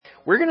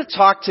We're going to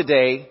talk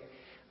today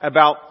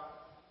about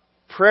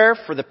prayer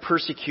for the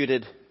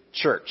persecuted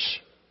church.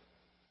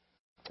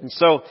 And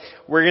so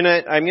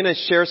I'm going to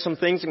share some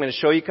things. I'm going to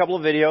show you a couple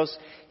of videos.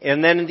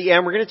 And then in the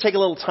end, we're going to take a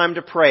little time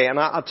to pray. And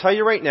I'll tell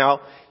you right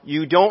now,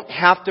 you don't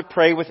have to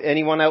pray with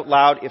anyone out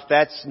loud if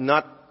that's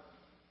not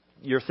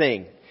your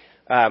thing.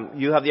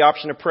 You have the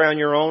option to pray on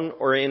your own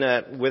or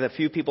with a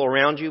few people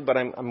around you. But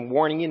I'm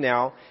warning you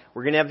now,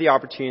 we're going to have the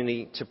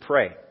opportunity to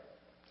pray.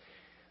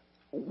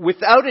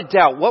 Without a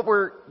doubt,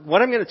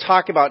 what I'm going to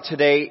talk about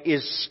today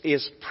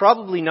is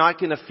probably not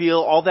going to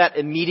feel all that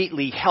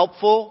immediately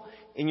helpful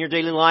in your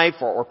daily life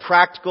or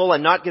practical.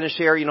 I'm not going to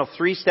share,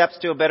 3 steps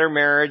to a better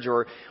marriage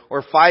or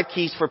 5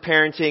 keys for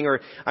parenting,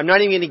 or I'm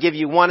not even going to give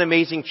you one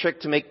amazing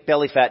trick to make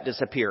belly fat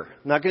disappear.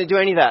 I'm not going to do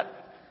any of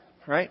that,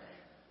 right?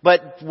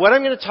 But what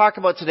I'm going to talk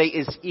about today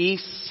is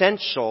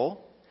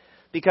essential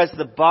because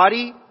the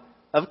body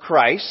of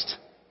Christ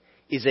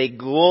is a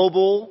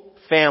global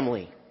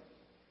family.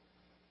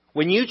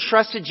 When you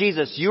trusted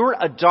Jesus, you were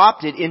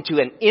adopted into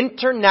an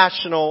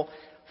international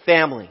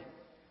family.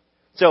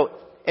 So,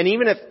 and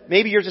even if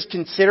maybe you're just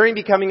considering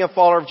becoming a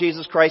follower of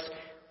Jesus Christ,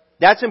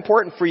 that's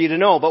important for you to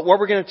know. But what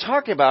we're going to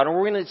talk about and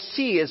we're going to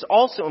see is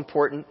also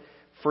important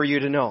for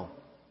you to know.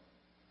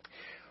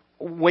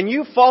 When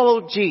you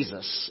follow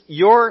Jesus,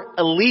 your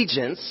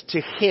allegiance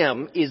to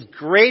Him is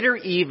greater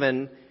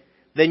even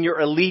than your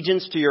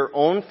allegiance to your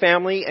own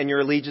family and your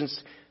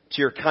allegiance to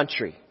your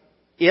country.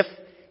 If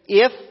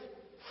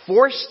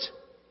forced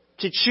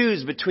to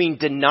choose between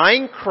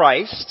denying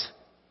Christ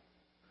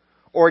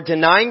or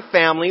denying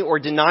family or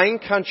denying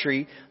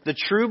country, the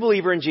true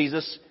believer in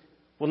Jesus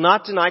will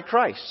not deny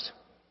Christ.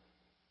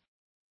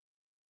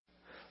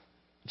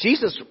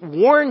 Jesus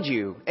warned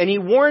you, and He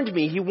warned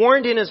me, He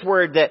warned in His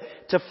Word that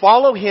to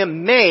follow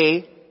Him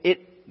may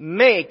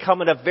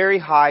come at a very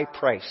high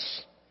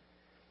price.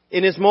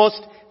 In His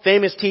most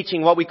famous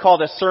teaching, what we call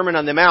the Sermon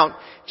on the Mount,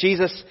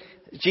 Jesus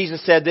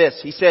said this.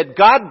 He said,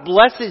 God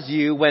blesses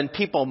you when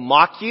people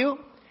mock you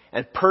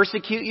and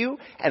persecute you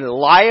and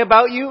lie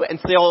about you and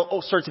say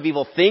all sorts of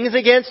evil things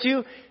against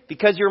you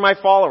because you're my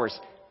followers.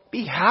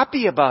 Be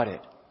happy about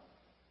it.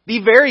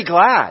 Be very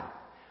glad,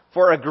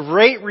 for a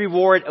great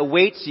reward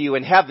awaits you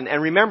in heaven.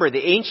 And remember,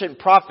 the ancient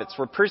prophets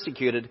were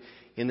persecuted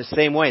in the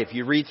same way. If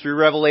you read through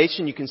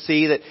Revelation, you can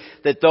see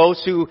that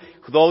those who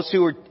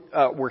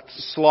were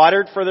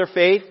slaughtered for their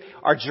faith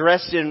are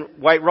dressed in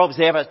white robes.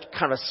 They have a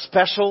kind of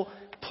special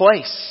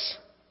place.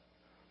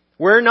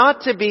 We're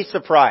not to be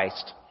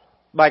surprised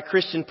by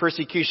Christian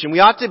persecution. We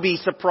ought to be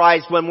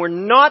surprised when we're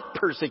not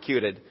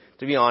persecuted,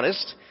 to be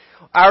honest.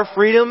 Our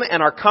freedom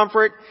and our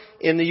comfort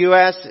in the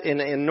U.S.,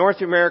 in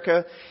North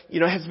America,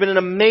 has been an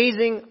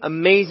amazing,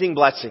 amazing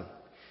blessing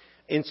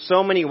in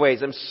so many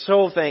ways. I'm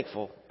so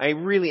thankful. I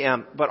really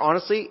am. But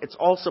honestly, it's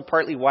also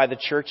partly why the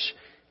church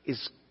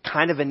is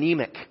kind of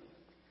anemic.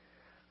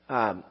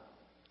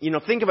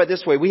 Think about it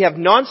this way. We have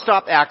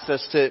nonstop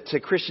access to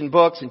Christian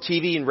books and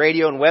TV and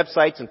radio and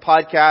websites and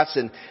podcasts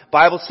and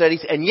Bible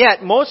studies. And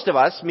yet, most of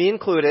us, me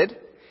included,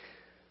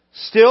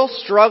 still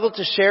struggle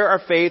to share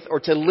our faith or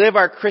to live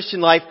our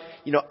Christian life,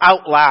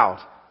 out loud.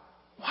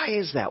 Why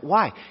is that?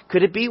 Why?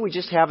 Could it be we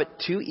just have it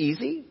too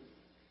easy?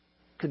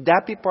 Could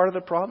that be part of the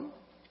problem?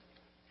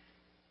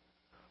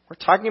 We're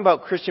talking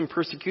about Christian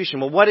persecution.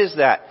 Well, what is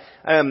that?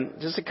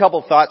 Just a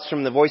couple thoughts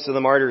from the Voice of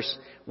the Martyrs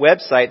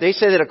website. They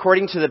say that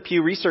according to the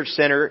Pew Research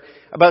Center,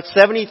 about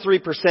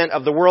 73%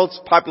 of the world's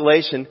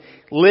population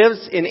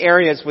lives in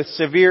areas with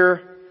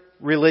severe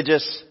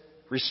religious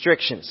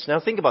restrictions. Now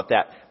think about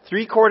that.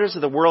 3/4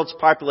 of the world's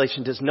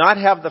population does not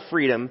have the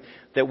freedom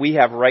that we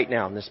have right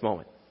now in this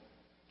moment.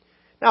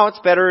 Now, it's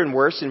better and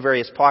worse in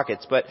various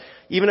pockets, but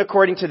even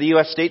according to the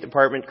U.S. State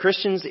Department,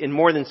 Christians in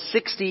more than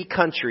 60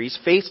 countries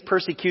face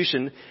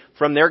persecution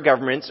from their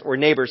governments or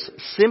neighbors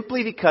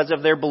simply because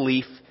of their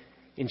belief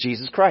in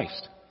Jesus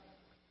Christ.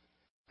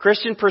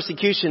 Christian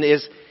persecution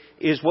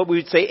is what we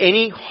would say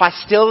any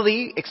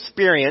hostility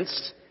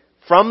experienced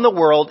from the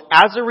world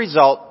as a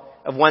result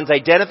of one's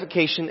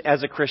identification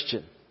as a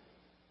Christian.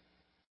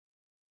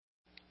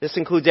 This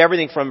includes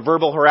everything from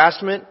verbal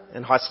harassment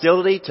and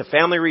hostility to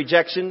family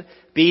rejection,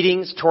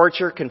 beatings,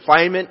 torture,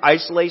 confinement,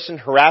 isolation,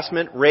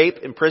 harassment, rape,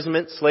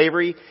 imprisonment,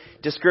 slavery,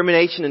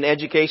 discrimination in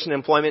education,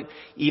 employment,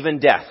 even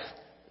death.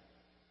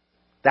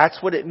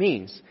 That's what it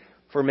means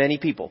for many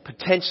people,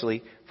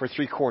 potentially for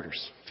 3/4.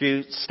 A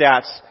few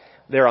stats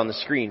there on the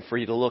screen for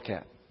you to look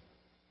at.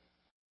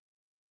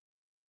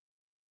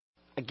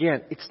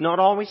 Again, it's not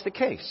always the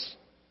case.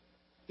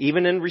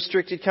 Even in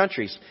restricted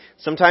countries.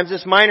 Sometimes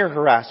it's minor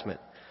harassment.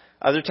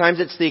 Other times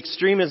it's the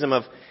extremism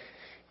of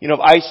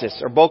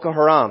ISIS or Boko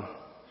Haram.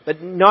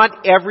 But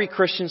not every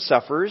Christian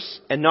suffers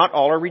and not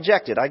all are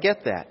rejected. I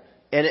get that.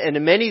 And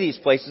in many of these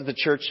places the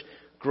church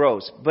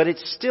grows. But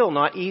it's still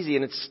not easy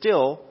and it's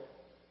still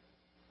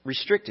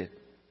restricted.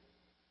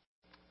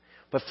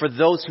 But for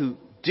those who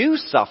do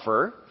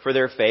suffer for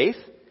their faith,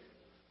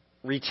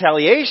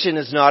 retaliation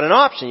is not an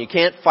option. You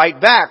can't fight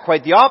back.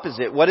 Quite the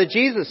opposite. What did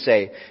Jesus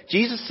say?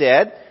 Jesus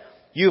said,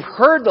 "You've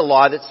heard the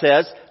law that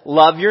says,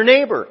 love your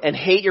neighbor and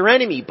hate your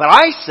enemy. But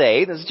I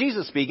say, this is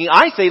Jesus speaking,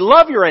 I say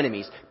love your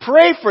enemies.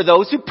 Pray for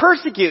those who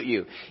persecute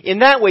you. In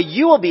that way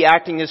you will be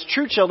acting as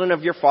true children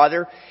of your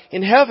Father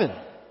in heaven.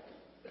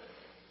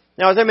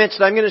 Now, as I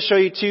mentioned, I'm going to show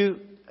you two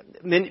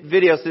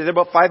videos. They're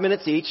about 5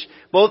 minutes each.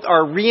 Both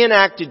are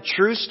reenacted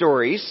true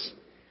stories.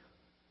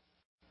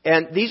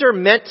 And these are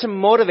meant to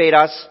motivate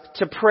us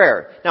to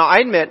prayer. Now, I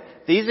admit,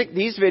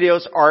 these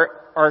videos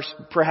are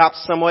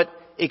perhaps somewhat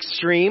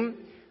extreme.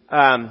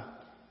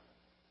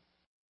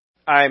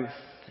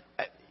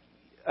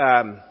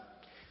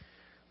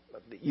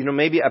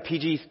 Maybe a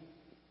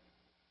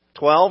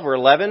PG-12 or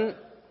 11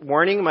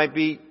 warning might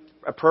be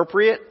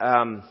appropriate.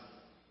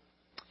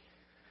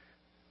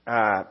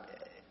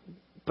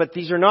 But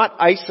these are not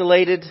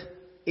isolated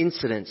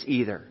incidents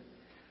either.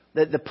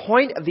 The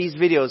point of these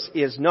videos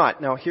is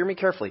not, now hear me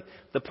carefully,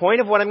 the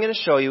point of what I'm going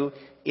to show you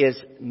is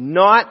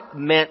not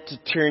meant to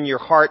turn your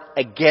heart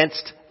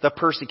against the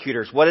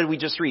persecutors. What did we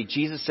just read?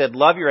 Jesus said,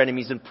 love your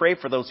enemies and pray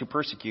for those who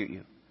persecute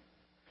you.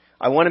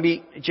 I want to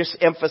just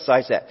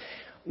emphasize that.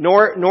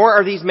 Nor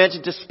are these meant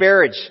to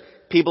disparage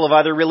people of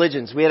other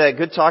religions. We had a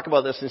good talk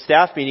about this in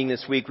staff meeting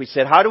this week. We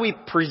said, how do we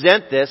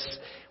present this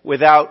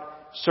without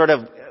sort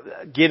of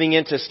giving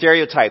into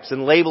stereotypes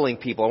and labeling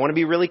people? I want to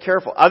be really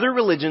careful. Other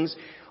religions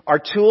are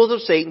tools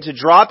of Satan to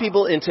draw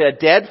people into a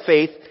dead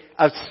faith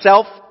of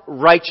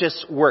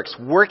self-righteous works,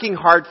 working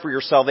hard for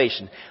your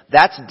salvation.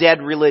 That's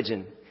dead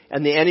religion.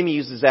 And the enemy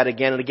uses that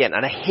again and again.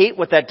 And I hate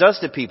what that does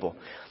to people.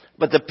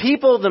 But the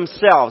people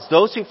themselves,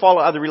 those who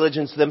follow other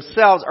religions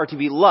themselves, are to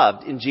be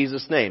loved in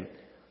Jesus' name.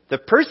 The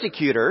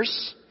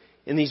persecutors,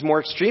 in these more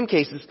extreme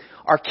cases,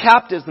 are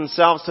captives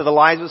themselves to the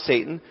lies of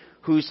Satan,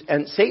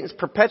 and Satan's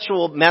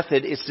perpetual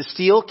method is to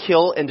steal,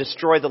 kill, and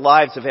destroy the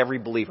lives of every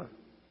believer.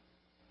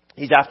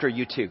 He's after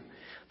you too.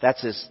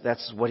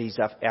 That's what he's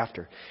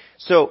after.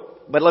 So,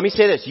 but let me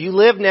say this. You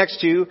live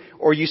next to,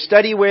 or you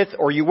study with,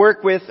 or you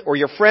work with, or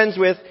you're friends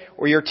with,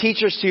 or your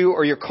teachers to,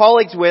 or your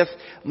colleagues with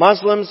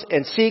Muslims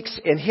and Sikhs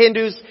and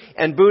Hindus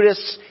and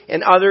Buddhists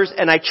and others.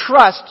 And I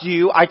trust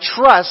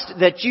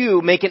that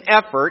you make an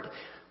effort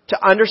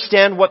to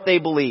understand what they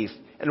believe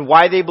and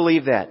why they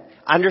believe that.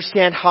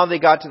 Understand how they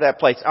got to that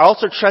place. I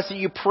also trust that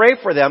you pray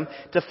for them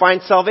to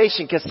find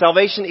salvation, because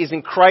salvation is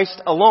in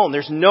Christ alone.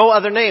 There's no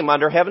other name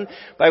under heaven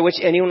by which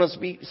anyone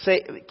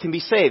can be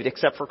saved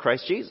except for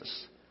Christ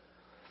Jesus.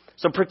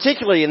 So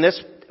particularly in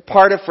this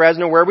part of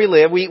Fresno where we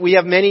live, we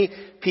have many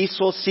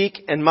peaceful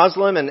Sikh and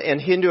Muslim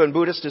and Hindu and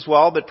Buddhist as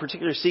well, but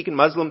particularly Sikh and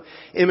Muslim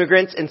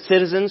immigrants and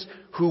citizens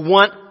who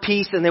want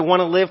peace and they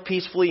want to live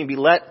peacefully and be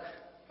let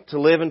to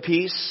live in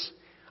peace.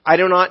 I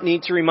do not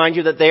need to remind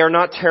you that they are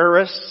not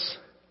terrorists.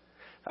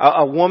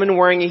 A woman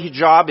wearing a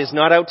hijab is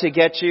not out to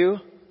get you.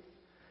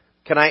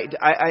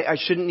 I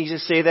shouldn't need to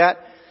say that.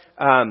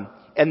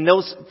 And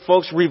those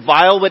folks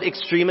revile what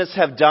extremists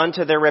have done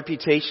to their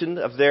reputation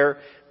of their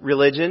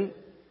religion.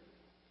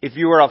 If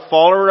you are a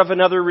follower of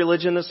another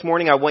religion this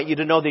morning, I want you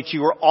to know that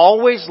you are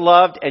always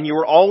loved and you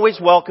are always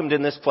welcomed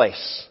in this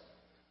place.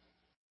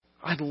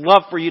 I'd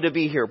love for you to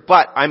be here,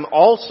 but I'm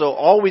also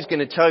always going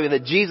to tell you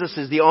that Jesus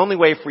is the only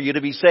way for you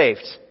to be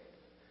saved.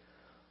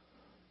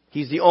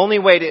 He's the only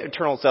way to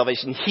eternal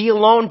salvation. He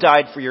alone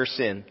died for your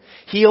sin.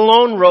 He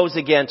alone rose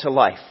again to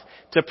life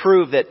to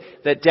prove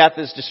that death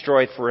is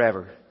destroyed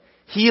forever.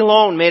 He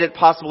alone made it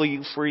possible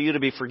for you to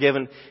be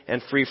forgiven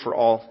and free for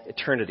all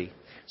eternity.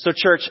 So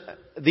church,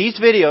 these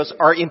videos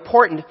are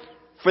important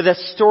for the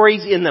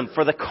stories in them,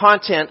 for the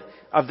content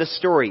of the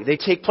story. They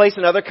take place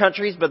in other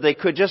countries, but they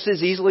could just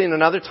as easily in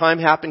another time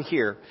happen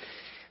here.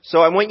 So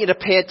I want you to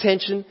pay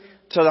attention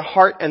to the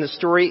heart and the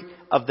story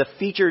of the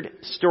featured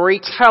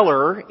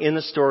storyteller in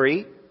the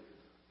story,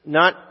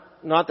 not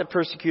the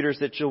persecutors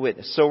that you'll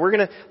witness. So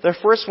the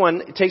first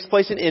one, it takes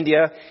place in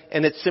India,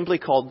 and it's simply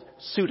called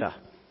Sudha.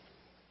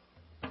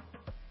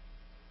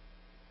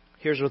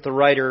 Here's what the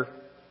writer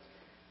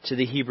to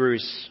the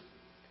Hebrews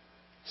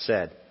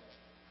said.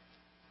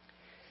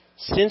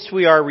 Since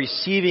we are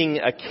receiving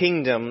a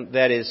kingdom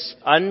that is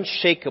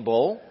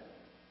unshakable,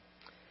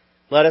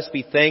 let us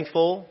be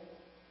thankful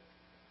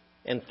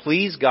and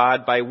please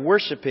God by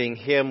worshiping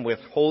Him with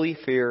holy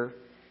fear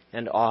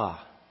and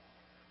awe.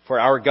 For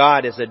our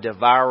God is a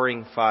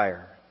devouring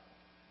fire.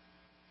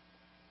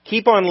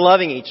 Keep on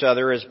loving each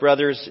other as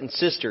brothers and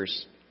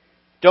sisters.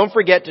 Don't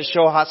forget to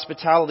show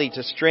hospitality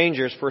to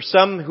strangers, for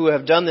some who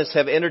have done this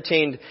have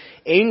entertained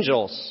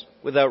angels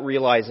without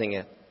realizing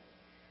it.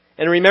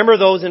 And remember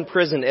those in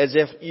prison as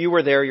if you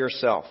were there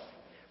yourself.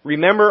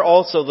 Remember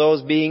also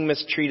those being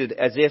mistreated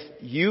as if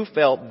you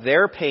felt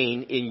their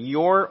pain in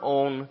your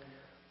own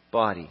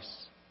bodies.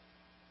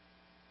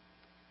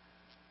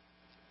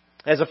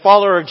 As a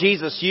follower of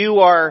Jesus, you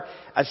are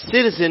a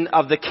citizen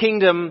of the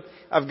kingdom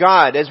of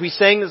God. As we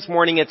sang this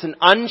morning, it's an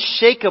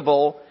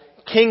unshakable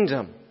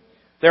kingdom.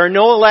 There are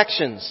no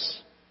elections.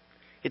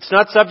 It's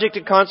not subject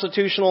to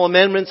constitutional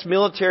amendments,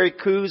 military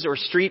coups, or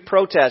street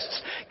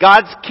protests.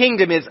 God's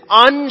kingdom is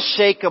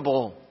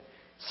unshakable,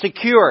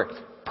 secure,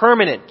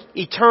 permanent,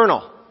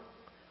 eternal.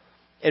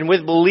 And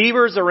with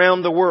believers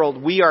around the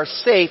world, we are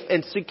safe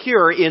and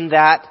secure in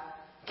that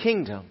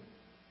kingdom.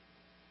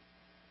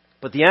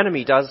 But the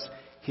enemy does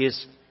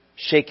his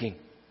shaking.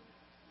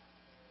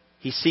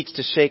 He seeks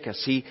to shake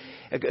us.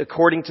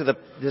 According to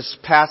this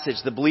passage,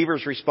 the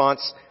believer's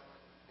response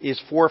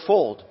is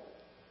fourfold.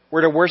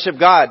 We're to worship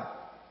God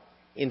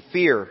in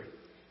fear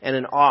and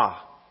in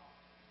awe.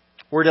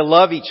 We're to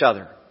love each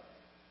other.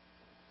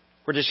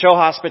 We're to show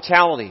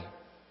hospitality,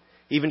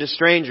 even to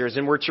strangers.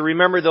 And we're to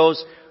remember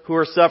those who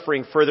are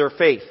suffering for their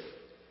faith.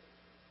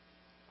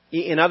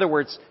 In other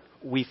words,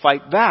 we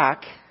fight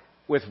back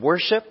with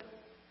worship,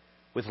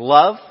 with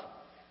love,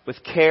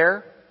 with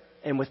care,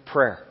 and with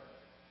prayer.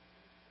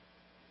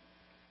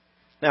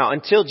 Now,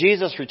 until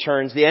Jesus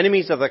returns, the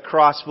enemies of the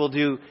cross will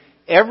do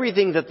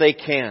everything that they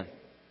can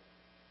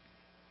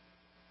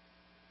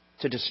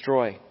to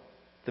destroy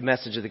the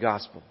message of the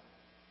gospel,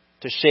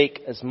 to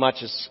shake as much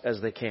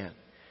as they can.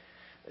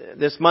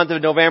 This month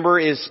of November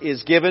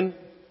is given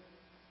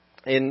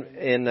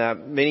in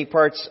many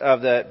parts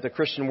of the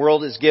Christian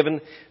world is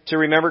given to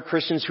remember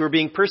Christians who are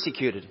being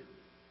persecuted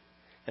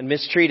and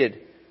mistreated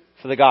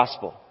for the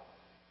gospel.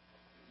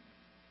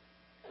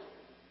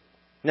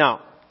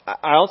 Now,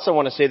 I also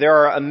want to say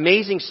there are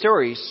amazing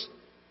stories,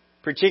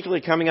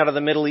 particularly coming out of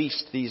the Middle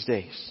East these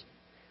days.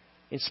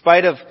 In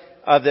spite of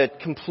the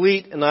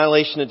complete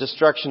annihilation and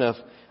destruction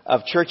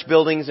of church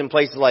buildings in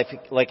places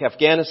like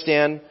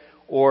Afghanistan,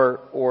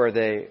 or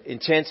the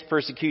intense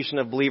persecution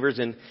of believers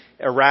in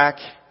Iraq,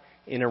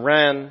 in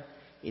Iran,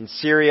 in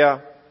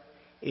Syria,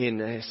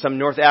 in some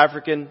North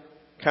African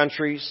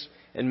countries,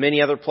 and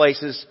many other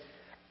places.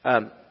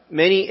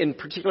 Many, in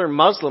particular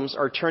Muslims,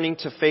 are turning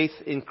to faith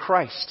in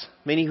Christ.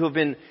 Many who have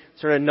been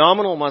sort of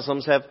nominal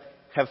Muslims have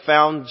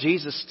found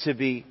Jesus to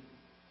be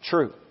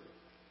true.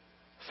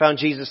 Found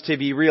Jesus to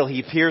be real.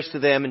 He appears to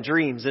them in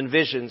dreams and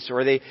visions,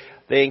 or they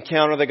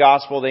encounter the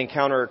gospel, they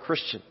encounter a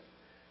Christian.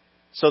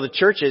 So the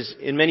churches,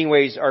 in many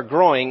ways, are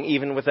growing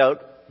even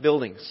without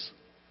buildings.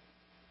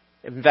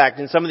 In fact,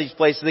 in some of these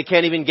places, they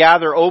can't even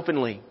gather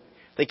openly.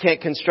 They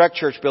can't construct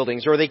church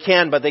buildings, or they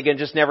can, but they can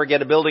just never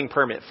get a building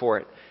permit for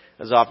it,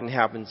 as often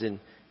happens in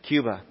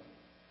Cuba.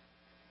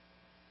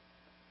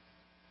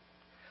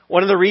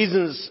 One of the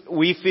reasons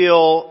we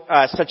feel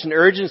such an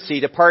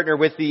urgency to partner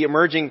with the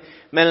emerging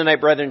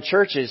Mennonite Brethren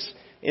churches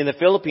in the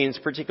Philippines,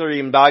 particularly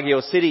in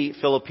Baguio City,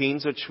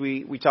 Philippines, which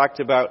we talked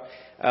about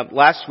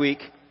last week,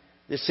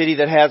 the city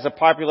that has a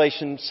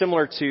population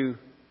similar to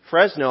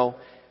Fresno,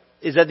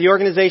 is that the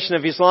Organization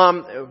of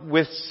Islam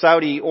with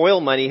Saudi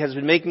oil money has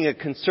been making a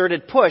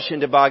concerted push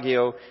into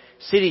Baguio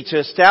City to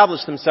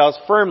establish themselves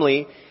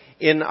firmly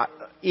in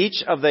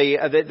each of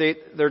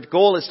their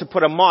goal is to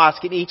put a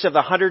mosque in each of the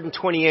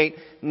 128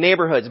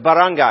 neighborhoods,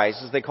 barangays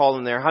as they call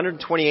them there,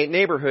 128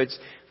 neighborhoods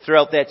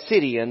throughout that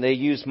city, and they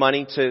use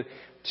money to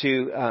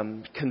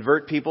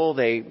convert people.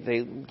 They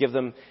give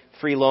them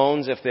free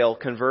loans if they'll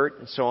convert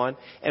and so on.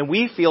 And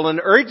we feel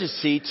an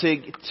urgency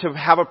to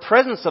have a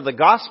presence of the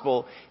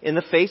gospel in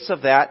the face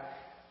of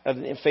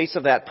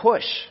that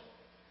push.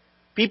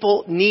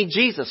 People need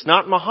Jesus,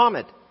 not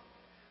Muhammad.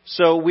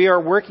 So we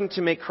are working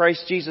to make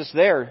Christ Jesus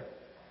there.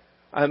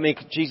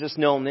 Make Jesus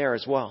known there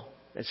as well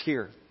as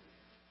here.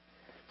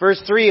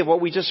 Verse 3 of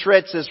what we just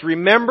read says,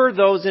 remember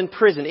those in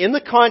prison. In the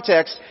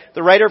context,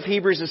 the writer of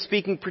Hebrews is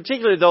speaking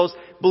particularly to those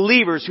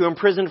believers who are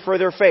imprisoned for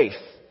their faith.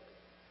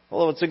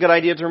 Although it's a good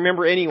idea to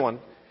remember anyone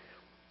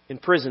in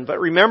prison.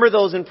 But remember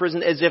those in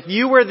prison as if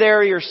you were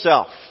there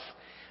yourself.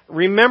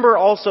 Remember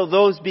also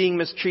those being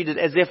mistreated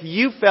as if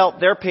you felt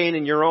their pain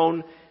in your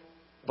own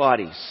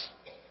bodies.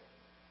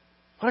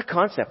 What a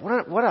concept.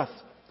 What a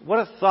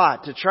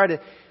thought to try to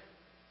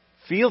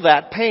feel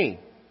that pain.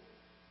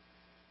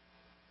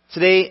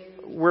 Today,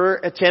 we're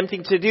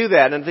attempting to do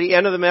that. And at the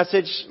end of the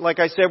message, like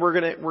I said, we're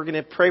going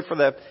to pray for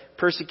the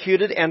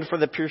persecuted and for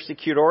the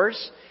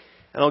persecutors.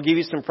 And I'll give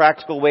you some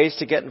practical ways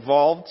to get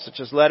involved, such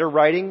as letter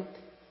writing.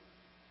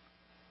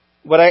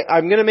 But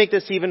I'm going to make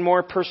this even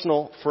more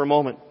personal for a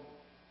moment,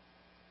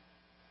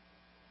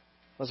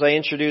 as I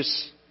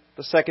introduce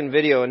the second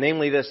video, and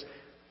namely this: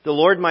 the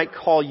Lord might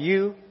call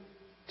you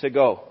to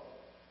go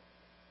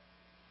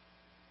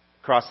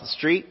across the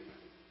street,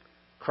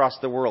 across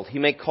the world. He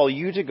may call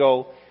you to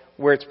go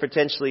where it's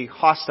potentially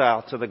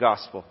hostile to the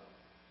gospel.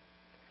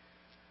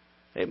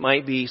 It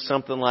might be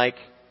something like,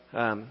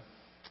 John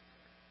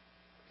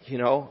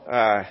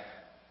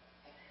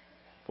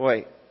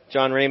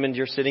Raymond,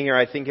 you're sitting here,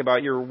 I think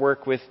about your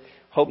work with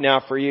Hope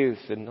Now for Youth,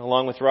 and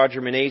along with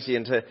Roger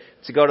Manazian,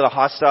 to go to the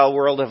hostile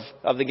world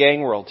of the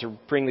gang world, to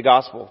bring the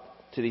gospel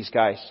to these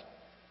guys,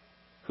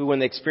 who, when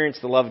they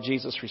experienced the love of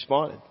Jesus,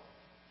 responded.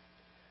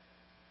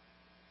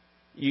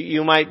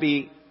 You might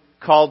be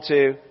called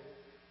to,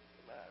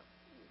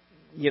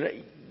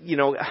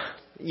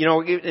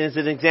 as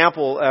an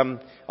example,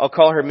 I'll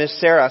call her Miss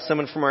Sarah,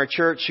 someone from our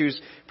church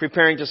who's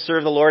preparing to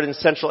serve the Lord in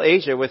Central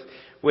Asia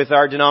with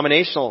our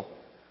denominational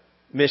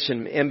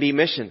mission, MB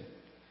mission.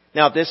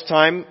 Now at this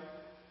time,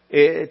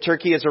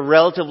 Turkey is a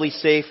relatively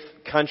safe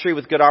country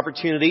with good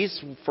opportunities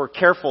for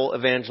careful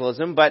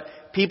evangelism, but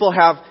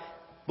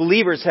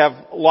believers have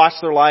lost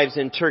their lives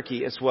in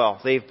Turkey as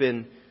well. They've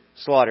been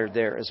slaughtered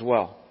there as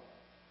well.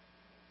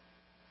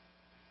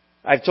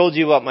 I've told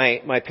you about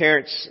my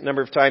parents a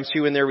number of times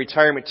who in their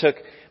retirement took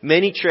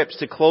many trips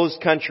to closed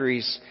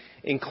countries,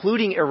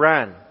 including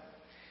Iran,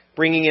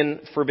 bringing in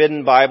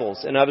forbidden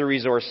Bibles and other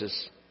resources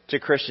to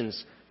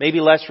Christians. Maybe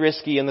less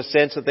risky in the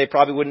sense that they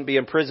probably wouldn't be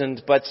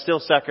imprisoned, but still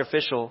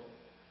sacrificial.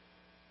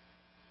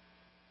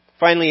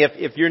 Finally,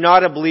 if you're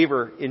not a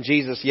believer in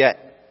Jesus yet,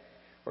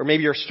 or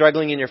maybe you're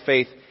struggling in your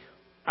faith,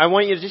 I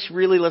want you to just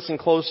really listen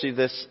closely to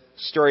this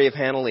story of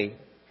Hannah Lee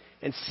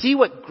and see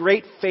what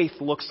great faith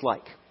looks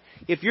like.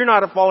 If you're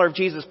not a follower of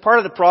Jesus, part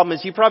of the problem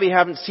is you probably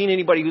haven't seen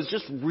anybody who's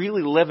just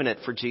really living it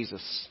for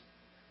Jesus.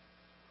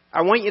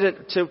 I want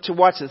you to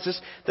watch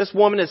this. This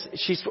woman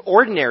she's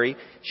ordinary.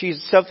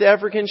 She's South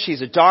African.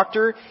 She's a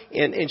doctor.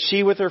 And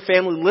she with her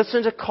family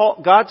listened to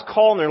God's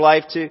call in their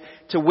life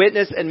to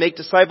witness and make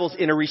disciples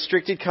in a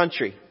restricted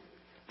country.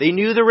 They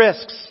knew the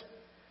risks.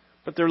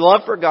 But their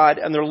love for God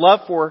and their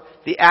love for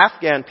the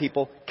Afghan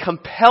people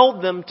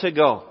compelled them to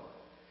go.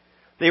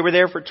 They were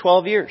there for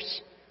 12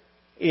 years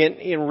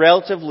in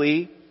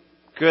relatively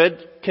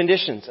good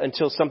conditions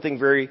until something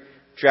very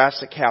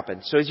drastic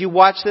happened. So as you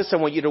watch this, I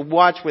want you to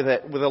watch with a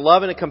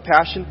love and a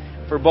compassion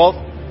for both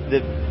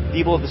the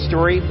people of the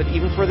story, but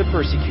even for the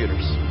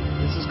persecutors.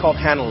 This is called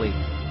Hannah Lee.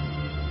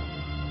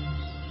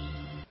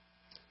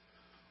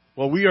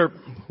 Well,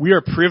 we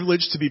are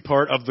privileged to be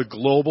part of the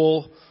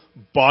global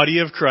body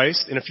of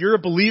Christ. And if you're a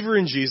believer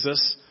in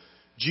Jesus,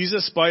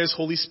 Jesus by His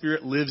Holy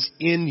Spirit lives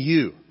in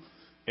you.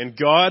 And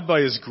God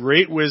by His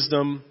great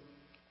wisdom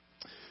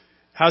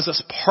has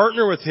us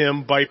partner with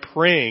Him by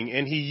praying,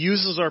 and He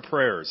uses our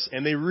prayers,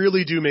 and they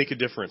really do make a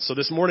difference. So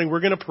this morning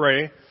we're going to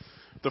pray.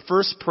 The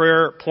first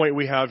prayer point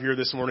we have here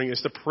this morning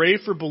is to pray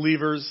for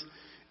believers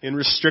in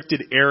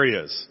restricted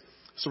areas.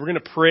 So we're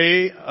going to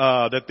pray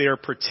that they are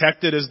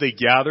protected as they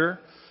gather,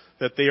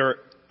 that they are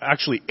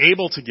actually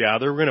able to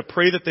gather. We're going to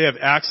pray that they have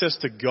access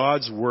to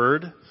God's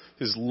Word,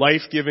 His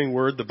life-giving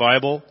Word, the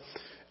Bible,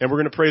 and we're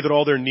going to pray that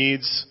all their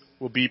needs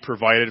will be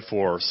provided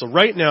for. So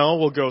right now,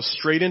 we'll go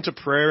straight into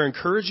prayer. I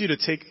encourage you to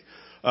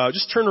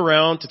just turn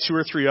around to 2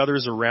 or 3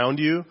 others around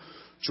you,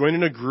 join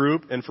in a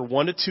group, and for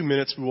 1 to 2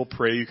 minutes we will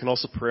pray. You can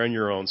also pray on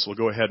your own, so we'll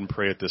go ahead and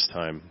pray at this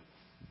time.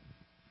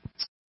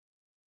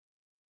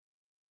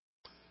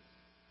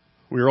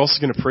 We are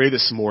also going to pray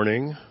this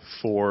morning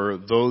for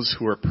those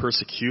who are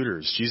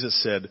persecutors.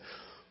 Jesus said,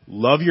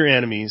 love your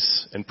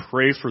enemies and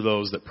pray for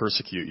those that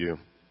persecute you.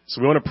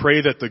 So we want to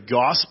pray that the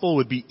gospel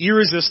would be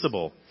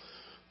irresistible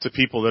to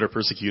people that are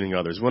persecuting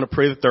others. We want to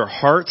pray that their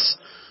hearts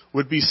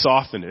would be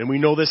softened. And we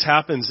know this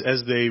happens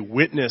as they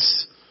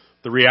witness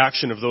the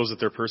reaction of those that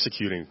they're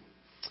persecuting.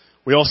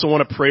 We also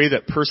want to pray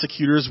that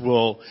persecutors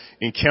will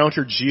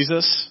encounter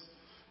Jesus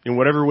in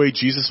whatever way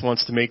Jesus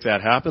wants to make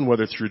that happen,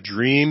 whether through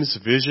dreams,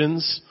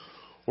 visions,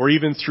 or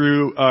even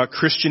through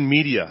Christian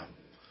media,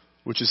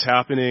 which is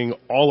happening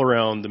all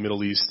around the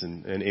Middle East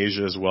and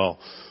Asia as well.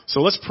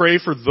 So let's pray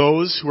for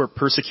those who are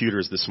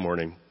persecutors this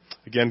morning.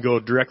 Again, go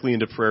directly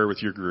into prayer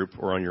with your group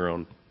or on your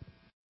own.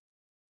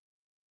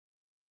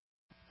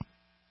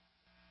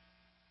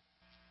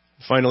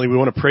 Finally, we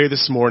want to pray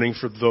this morning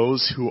for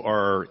those who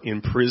are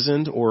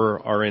imprisoned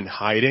or are in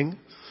hiding.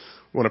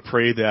 We want to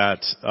pray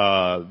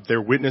that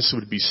their witness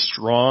would be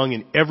strong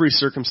in every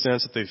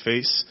circumstance that they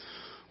face.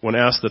 We want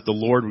to ask that the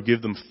Lord would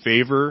give them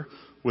favor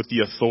with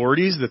the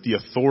authorities, that the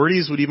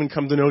authorities would even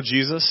come to know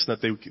Jesus,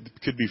 that they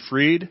could be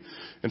freed.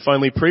 And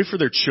finally, pray for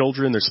their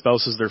children, their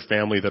spouses, their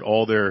family, that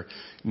all their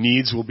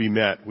needs will be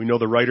met. We know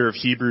the writer of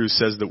Hebrews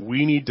says that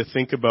we need to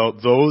think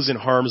about those in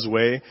harm's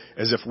way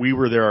as if we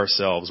were there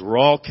ourselves. We're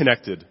all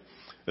connected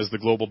as the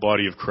global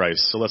body of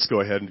Christ. So let's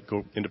go ahead and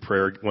go into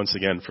prayer once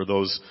again for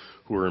those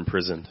who are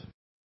imprisoned.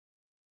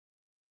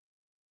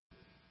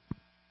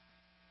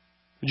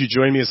 Would you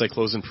join me as I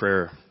close in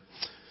prayer?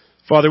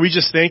 Father, we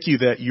just thank you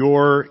that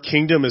your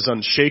kingdom is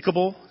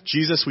unshakable.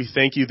 Jesus, we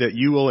thank you that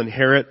you will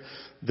inherit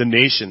the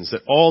nations,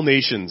 that all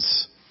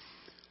nations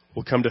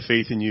will come to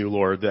faith in you,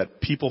 Lord,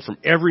 that people from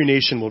every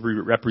nation will be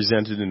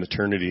represented in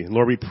eternity. And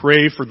Lord, we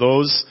pray for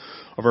those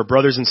of our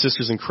brothers and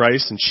sisters in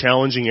Christ in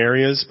challenging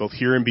areas, both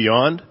here and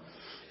beyond,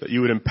 that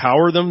you would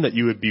empower them, that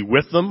you would be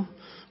with them.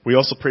 We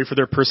also pray for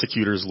their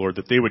persecutors, Lord,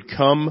 that they would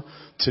come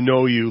to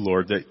know you,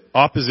 Lord, that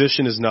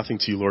opposition is nothing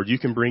to you, Lord. You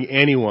can bring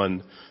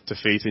anyone to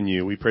faith in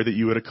you. We pray that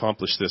you would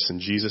accomplish this in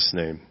Jesus'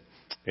 name.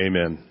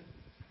 Amen.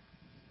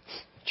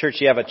 Church,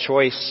 you have a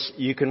choice.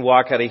 You can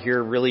walk out of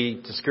here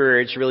really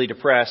discouraged, really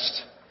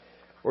depressed,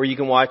 or you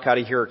can walk out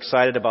of here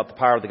excited about the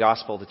power of the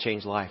gospel to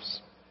change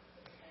lives.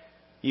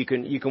 You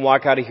can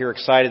walk out of here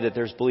excited that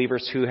there's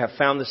believers who have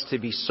found this to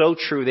be so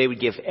true they would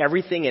give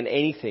everything and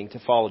anything to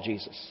follow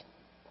Jesus.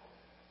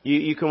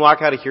 You can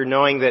walk out of here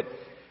knowing that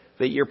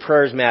your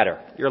prayers matter.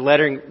 Your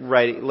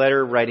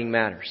letter writing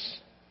matters.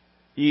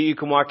 You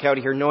can walk out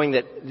of here knowing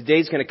that the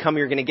day's going to come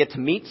you're going to get to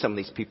meet some of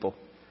these people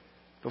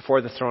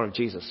before the throne of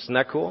Jesus. Isn't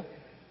that cool?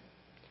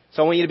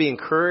 So I want you to be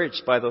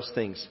encouraged by those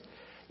things.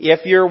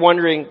 If you're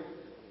wondering,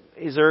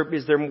 is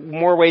there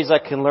more ways I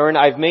can learn?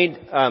 I've made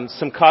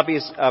some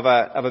copies of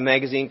a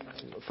magazine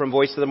from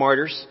Voice of the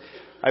Martyrs.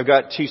 I've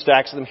got 2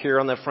 stacks of them here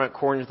on the front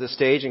corner of the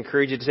stage. I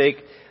encourage you to take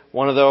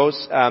one of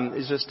those.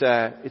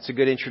 It's a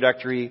good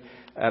introductory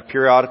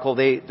periodical.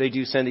 They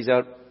do send these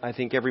out, I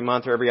think, every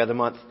month or every other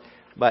month.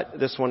 But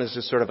this one is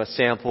just sort of a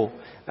sample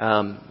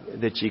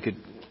that you could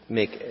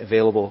make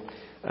avail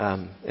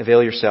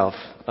yourself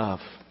of.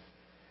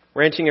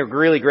 We're entering a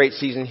really great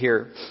season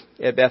here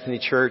at Bethany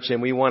Church,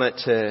 and we want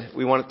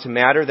it to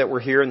matter that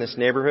we're here in this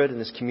neighborhood, in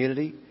this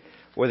community,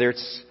 whether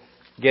it's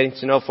getting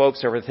to know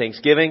folks over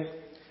Thanksgiving,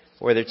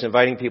 whether it's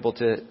inviting people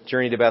to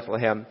journey to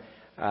Bethlehem.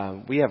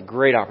 We have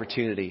great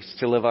opportunities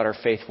to live out our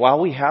faith while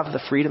we have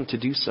the freedom to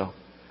do so.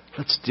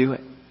 Let's do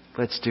it.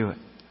 Let's do it.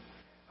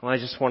 Well, I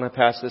just want to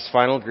pass this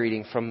final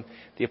greeting from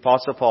the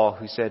Apostle Paul,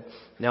 who said,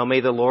 "Now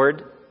may the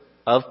Lord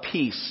of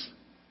peace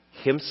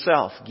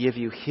himself give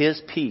you his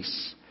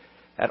peace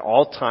at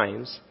all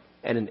times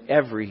and in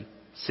every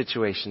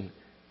situation.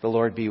 The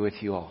Lord be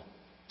with you all."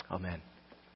 Amen.